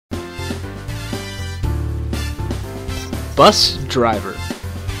Bus Driver.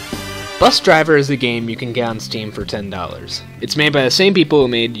 Bus Driver is a game you can get on Steam for $10. It's made by the same people who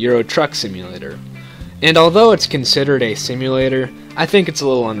made Euro Truck Simulator. And although it's considered a simulator, I think it's a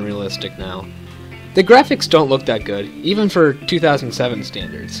little unrealistic now. The graphics don't look that good, even for 2007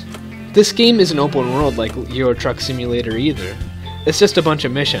 standards. This game isn't open world like Euro Truck Simulator either. It's just a bunch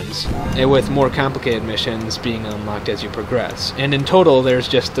of missions, and with more complicated missions being unlocked as you progress. And in total, there's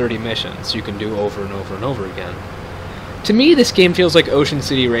just 30 missions you can do over and over and over again. To me, this game feels like Ocean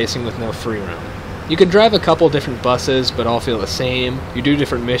City Racing with no free roam. You can drive a couple different buses, but all feel the same. You do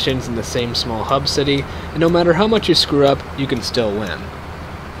different missions in the same small hub city, and no matter how much you screw up, you can still win.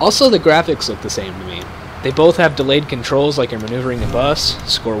 Also, the graphics look the same to me. They both have delayed controls like you're maneuvering a bus,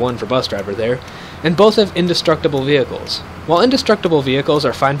 score 1 for Bus Driver there, and both have indestructible vehicles. While indestructible vehicles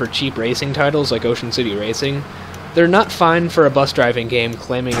are fine for cheap racing titles like Ocean City Racing, they're not fine for a bus driving game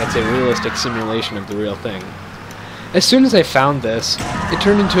claiming it's a realistic simulation of the real thing. As soon as I found this, it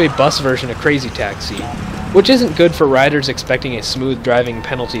turned into a bus version of Crazy Taxi, which isn't good for riders expecting a smooth driving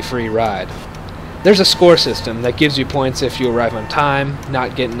penalty-free ride. There's a score system that gives you points if you arrive on time,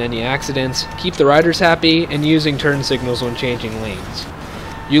 not get in any accidents, keep the riders happy, and using turn signals when changing lanes.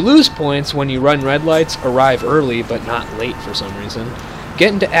 You lose points when you run red lights, arrive early but not late for some reason,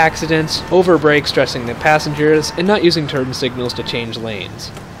 get into accidents, overbrake stressing the passengers, and not using turn signals to change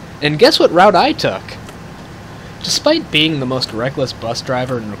lanes. And guess what route I took? Despite being the most reckless bus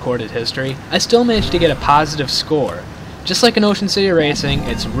driver in recorded history, I still managed to get a positive score. Just like in Ocean City Racing,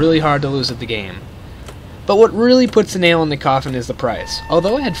 it's really hard to lose at the game. But what really puts the nail in the coffin is the price.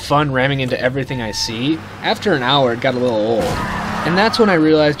 Although I had fun ramming into everything I see, after an hour it got a little old. And that's when I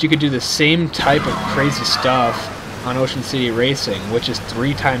realized you could do the same type of crazy stuff on Ocean City Racing, which is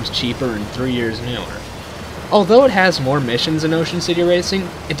 3 times cheaper and 3 years newer. Although it has more missions in Ocean City Racing,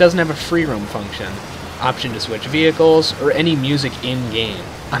 it doesn't have a free roam function, option to switch vehicles, or any music in-game.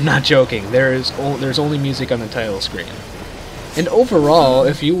 I'm not joking, there's only music on the title screen. And overall,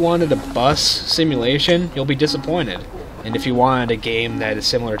 if you wanted a bus simulation, you'll be disappointed. And if you wanted a game that is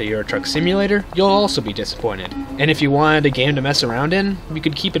similar to Euro Truck Simulator, you'll also be disappointed. And if you wanted a game to mess around in, you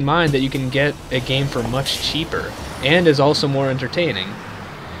could keep in mind that you can get a game for much cheaper, and is also more entertaining.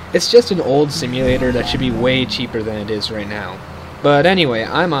 It's just an old simulator that should be way cheaper than it is right now. But anyway,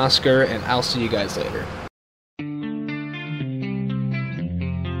 I'm Oscar, and I'll see you guys later.